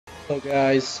Hello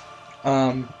guys,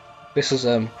 this is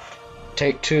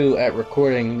take 2 at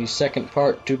recording the second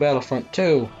part to Battlefront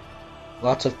 2.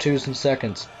 Lots of 2s and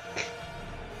seconds.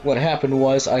 What happened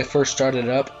was I first started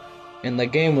up and the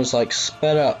game was like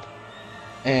sped up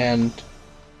and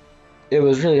it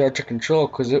was really hard to control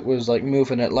because it was like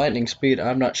moving at lightning speed.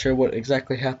 I'm not sure what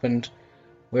exactly happened.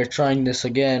 We're trying this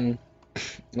again.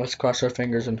 Let's cross our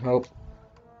fingers and hope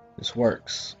this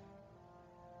works.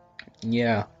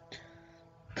 Yeah.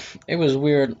 It was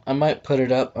weird. I might put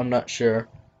it up, I'm not sure.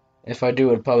 If I do,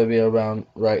 it'd probably be around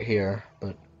right here.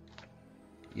 But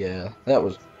yeah, that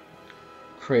was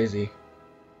crazy.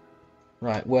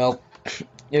 Right, well,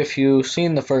 if you've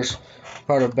seen the first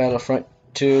part of Battlefront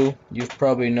 2, you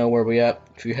probably know where we at.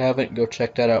 If you haven't, go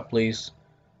check that out, please.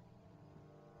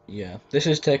 Yeah, this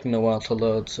is taking a while to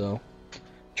load, so I'm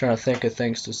trying to think of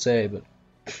things to say, but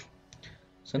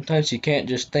sometimes you can't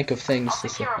just think of things to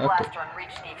say. Okay.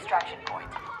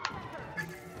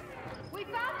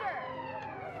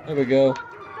 There we go.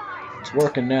 It's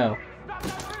working now.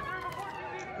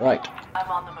 Right. I'm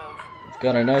on the move. We've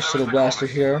got a nice little blaster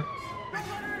here.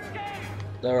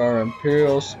 There are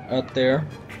Imperials out there,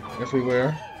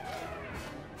 everywhere.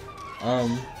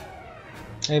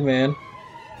 Hey man.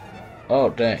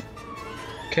 Oh dang.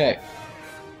 Okay.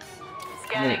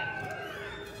 Scanning.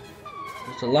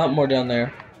 There's a lot more down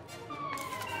there.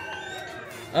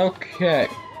 Okay.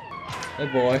 Hey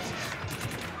boy.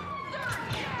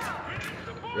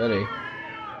 Ready.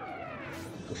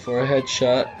 Go for a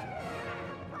headshot.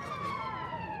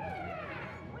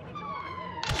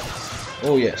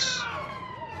 Oh yes.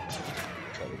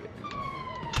 Try to get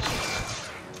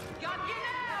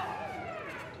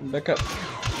Come back up.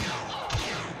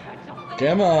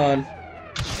 Come on.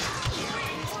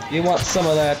 You want some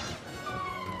of that.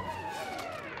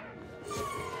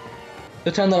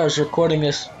 The time that I was recording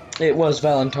this, it was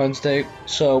Valentine's Day,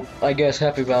 so I guess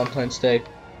happy Valentine's Day.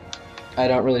 I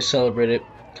don't really celebrate it,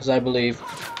 because I believe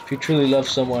if you truly love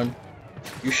someone,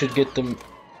 you should get them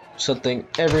something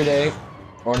every day,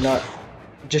 or not.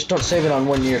 Just don't save it on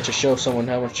 1 year to show someone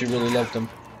how much you really love them.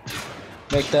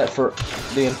 Make that for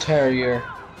the entire year.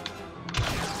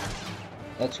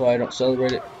 That's why I don't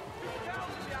celebrate it.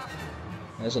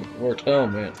 Hasn't worked. Oh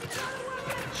man.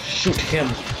 Shoot him.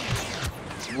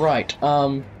 Right,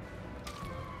 I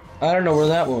don't know where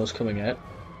that one was coming at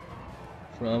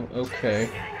from. Okay.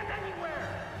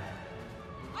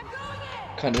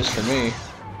 Kind of is for me.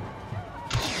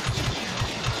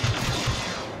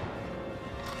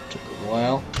 Took a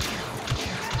while.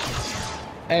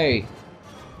 Hey,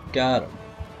 got him.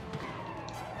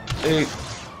 Eat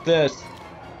this.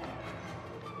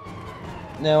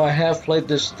 Now I have played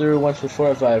this through once before,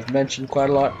 as I've mentioned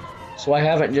quite a lot, so I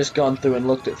haven't just gone through and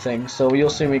looked at things. So you'll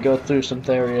see me go through some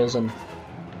areas and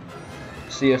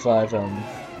see if I've done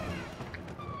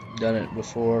it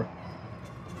before.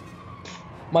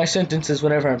 My sentences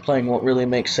whenever I'm playing won't really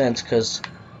make sense because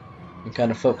I'm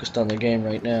kind of focused on the game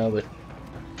right now, but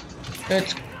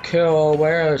it's cool.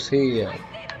 Where is he?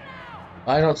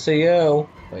 I don't see you.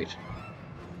 Wait.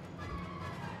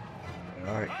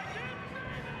 Alright.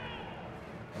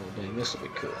 Oh dang, this will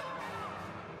be cool.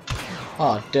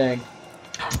 Aw, dang.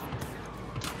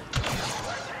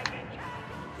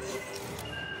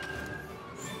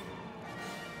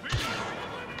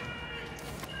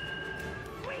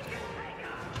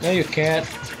 No, you can't.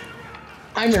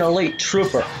 I'm an elite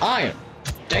trooper. I am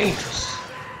dangerous.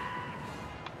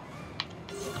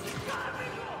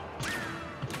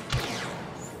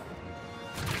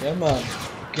 Come on.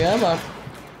 Come on.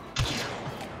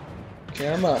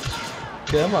 Come on.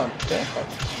 Come on. Come on.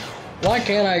 Why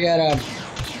can't I get him?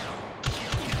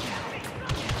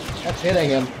 That's hitting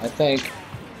him, I think.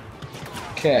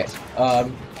 Okay.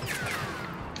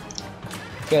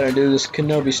 Gotta do this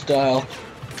Kenobi style.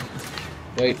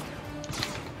 Wait,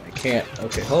 I can't.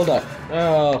 Okay, hold on.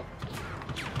 Oh,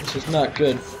 this is not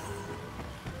good.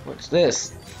 What's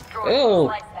this?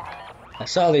 Oh, I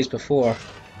saw these before.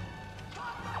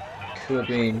 Cool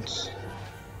beans.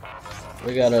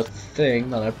 We got a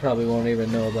thing that I probably won't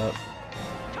even know about.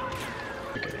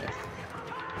 Okay.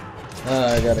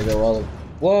 I gotta go all the.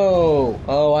 Whoa!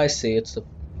 Oh, I see. It's the.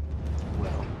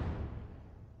 Well,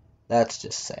 that's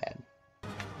just sad.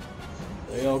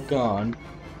 They all gone.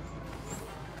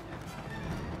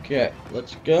 Okay,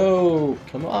 let's go.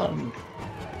 Come on.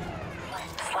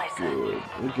 Good.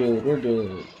 We're good. We're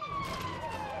good.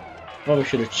 Probably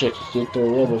should have checked to see if there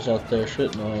were rebels out there,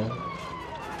 shouldn't I?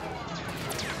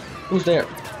 Who's there?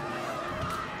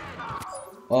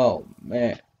 Oh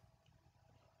man.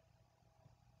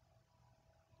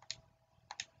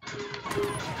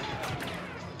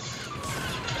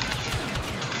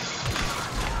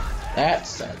 That's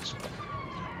satisfying.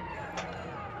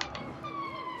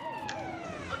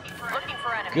 Looking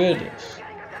for enemies. Goodness.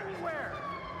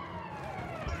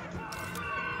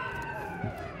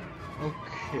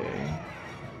 Okay.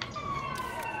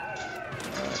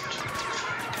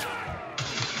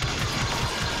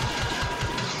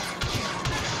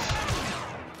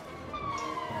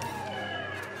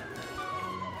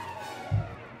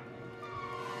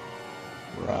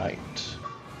 Right.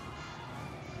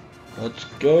 Let's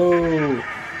go.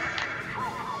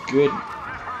 Good.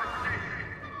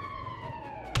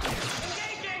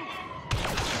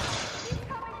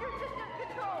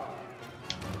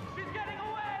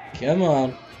 Come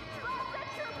on.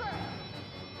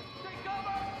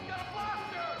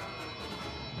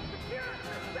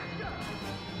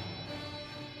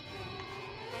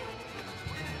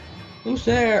 Who's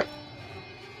there?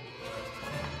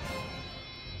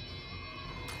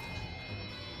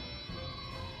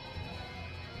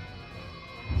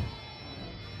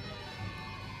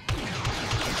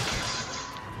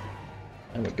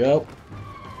 There we go.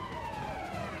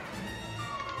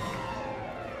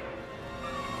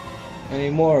 Any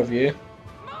more of you?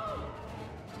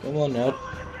 Come on now.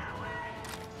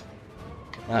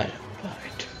 I don't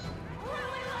bite.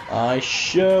 I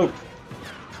shoot.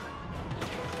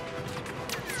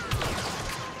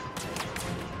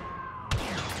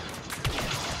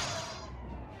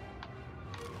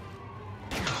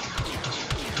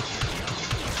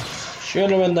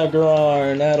 Shoot him in the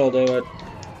groin. That'll do it.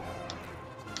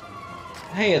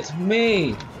 Hey, it's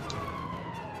me.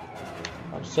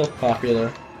 I'm so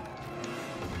popular.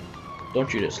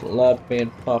 Don't you just love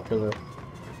being popular?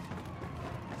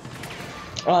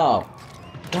 Oh,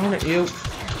 darn it, you.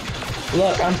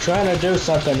 Look, I'm trying to do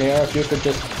something here. If you could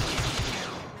just...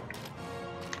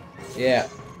 Yeah.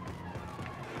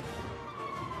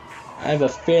 I have a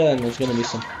feeling there's gonna be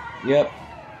some... Yep.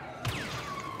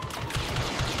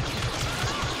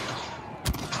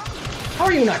 How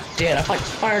are you not dead? I've like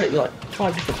fired at you like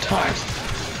 5 different times.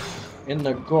 In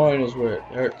the groin is where it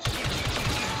hurts.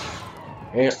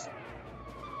 Yes.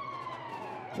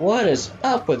 What is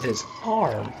up with his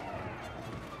arm?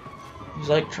 He's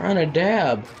like trying to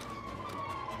dab.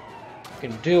 You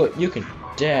can do it. You can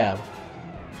dab.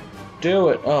 Do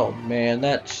it. Oh man,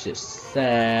 that's just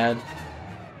sad.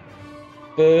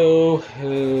 Boo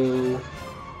hoo.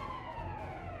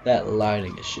 That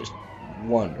lighting is just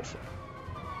wonderful.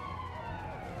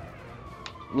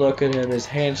 Look at him, his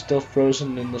hand still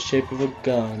frozen in the shape of a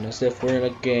gun, as if we're in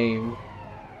a game.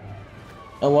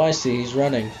 Oh, I see, he's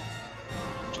running.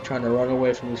 He's trying to run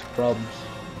away from his problems.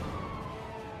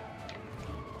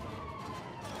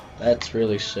 That's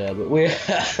really sad, but we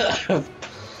have...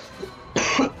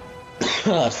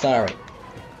 oh, sorry.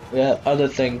 We have other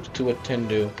things to attend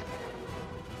to.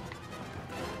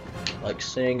 Like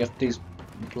seeing if these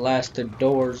blasted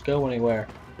doors go anywhere.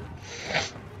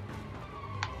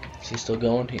 Is he still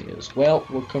going? He is. Well,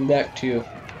 we'll come back to you.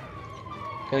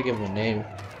 Gotta give him a name.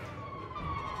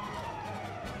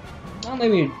 I'll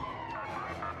name you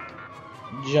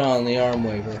John the Arm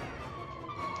Waver.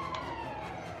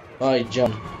 Hi,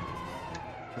 John.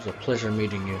 It was a pleasure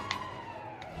meeting you.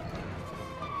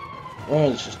 Oh,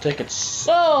 let's just take it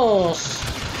sauce.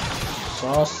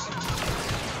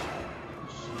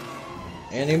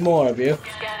 Any more of you?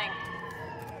 Scanning.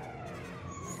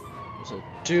 There's a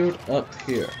dude up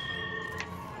here.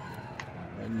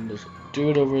 And there's a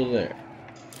dude over there.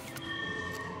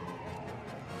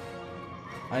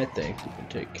 I think we can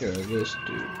take care of this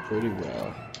dude pretty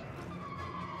well.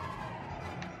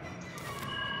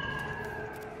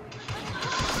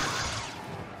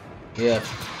 Yeah.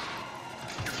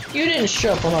 You didn't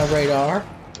show up on my radar.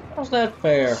 How's that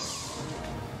fair?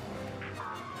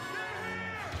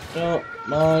 Don't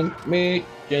mind me,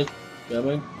 just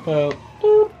coming out.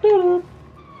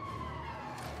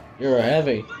 You're a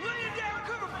heavy.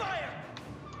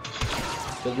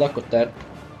 Good luck with that.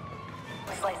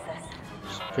 Slice this.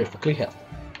 It's perfectly healthy.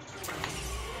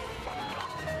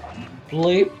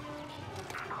 Bleep.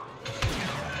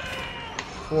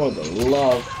 For the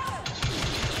love.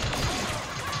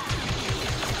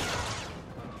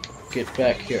 Get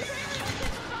back here.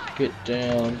 Get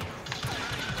down.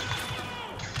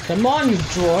 Come on, you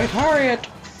droid, hurry it!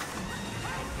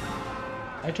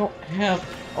 I don't have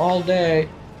all day.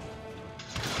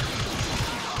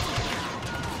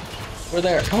 We're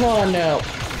there, come on now.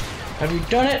 Have you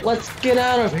done it? Let's get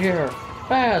out of here.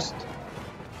 Fast.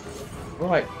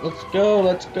 Right, let's go,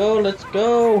 let's go, let's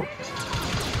go.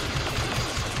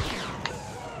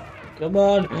 Come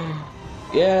on.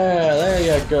 Yeah, there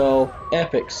you go.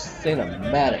 Epic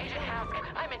cinematic.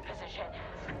 I'm in position.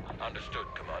 Understood,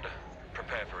 Commander.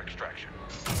 Prepare for extraction.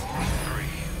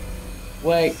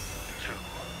 Wait.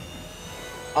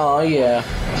 Oh yeah.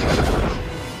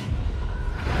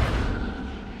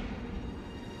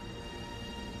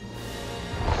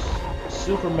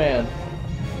 Superman.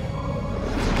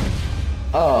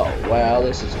 Oh wow,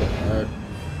 this is gonna hurt.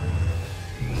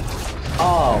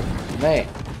 Oh man.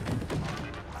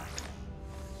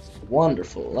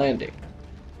 Wonderful landing.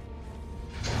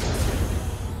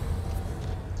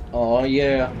 Oh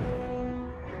yeah.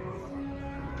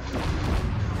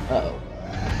 Uh-oh.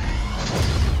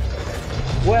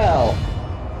 Well,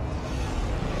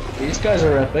 these guys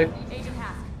are epic. Agent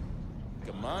Hask.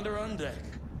 Commander on deck.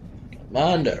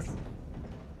 Commander.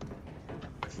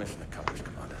 Mission accomplished,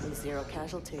 Commander. 0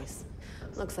 casualties.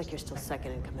 Looks like you're still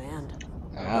second in command.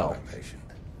 Ow. I'm patient.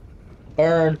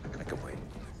 Burn. I can wait.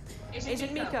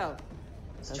 Agent Miko.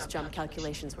 Those jump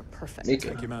calculations were perfect. Miko.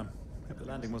 Thank you, ma'am. Hope the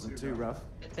landing wasn't too rough.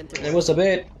 Been through It was a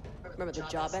bit. Remember the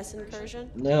Job S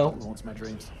incursion? No. Haunts my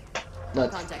dreams.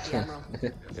 Not. Contact the Admiral.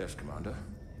 Yes, Commander.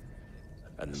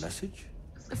 And the message?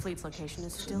 The fleet's location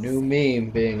is still New safe.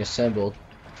 meme being assembled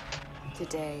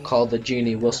Today. called the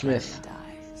Genie Will Smith.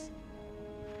 Dies.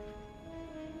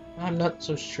 I'm not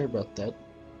so sure about that.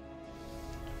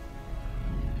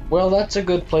 Well, that's a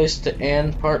good place to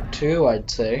end part 2,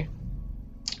 I'd say.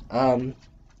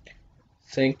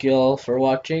 Thank y'all for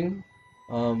watching.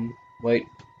 Wait.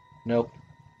 Nope.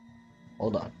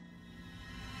 Hold on.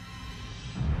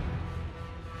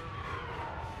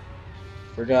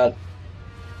 Forgot.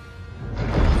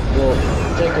 We'll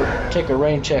take a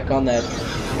rain check on that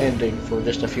ending for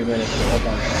just a few minutes. Hold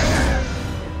on.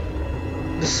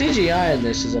 The CGI in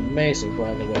this is amazing,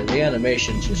 by the way. The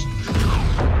animation's just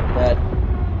that.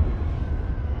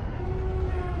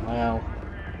 Wow.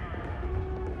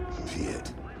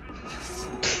 Piet.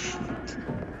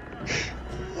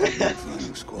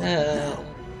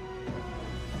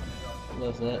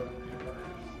 Love that.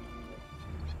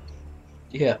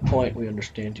 Yeah, point, we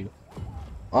understand you.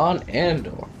 On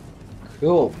Andor.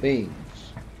 Cool beans.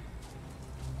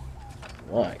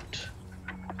 Right.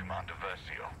 Commander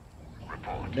Versio,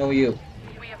 report. No, you.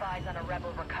 We have eyes on a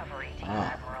rebel recovery team,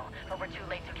 Admiral, but we're too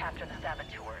late to capture the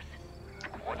saboteurs.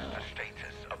 What is the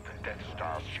status of the Death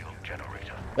Star's shield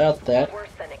generator? About that.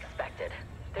 Worse than expected.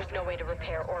 There's no way to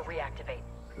repair or reactivate.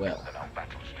 Well. Then our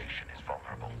battle station is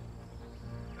vulnerable.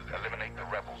 Eliminate the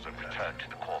rebels and return to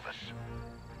the Corvus.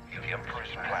 The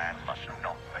Emperor's plan must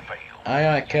not fail. Aye,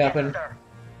 aye, Captain. Sir.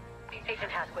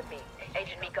 Agent Hask with me.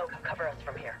 Agent Miko can cover us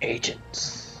from here.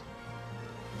 Agents.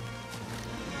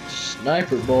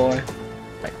 Sniper boy.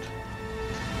 Right.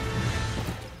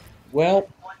 Well.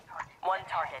 One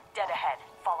target, dead ahead.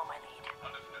 Follow my lead.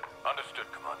 Understood,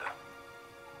 Commander.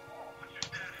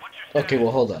 Okay,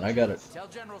 well, hold on. I got it. Tell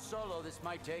General Solo this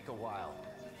might take a while.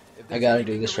 I gotta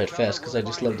do this right fast because I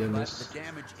just love doing this. The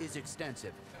damage is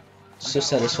extensive. It's so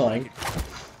satisfying.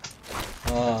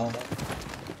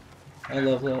 I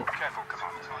love that. Careful,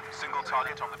 Commander. Single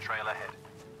target on the trail ahead.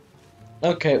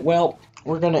 Okay, well,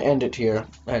 we're gonna end it here,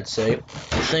 I'd say.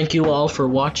 Thank you all for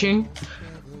watching.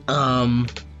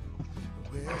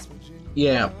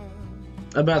 Yeah.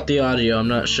 About the audio, I'm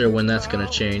not sure when that's gonna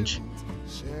change.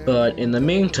 But in the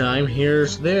meantime,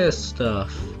 here's this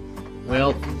stuff.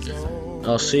 Well,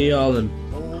 I'll see y'all in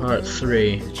part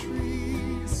 3.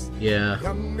 Yeah.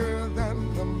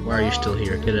 Why are you still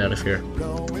here? Get out of here.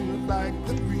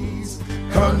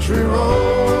 Country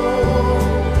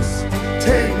roads,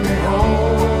 take me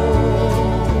home.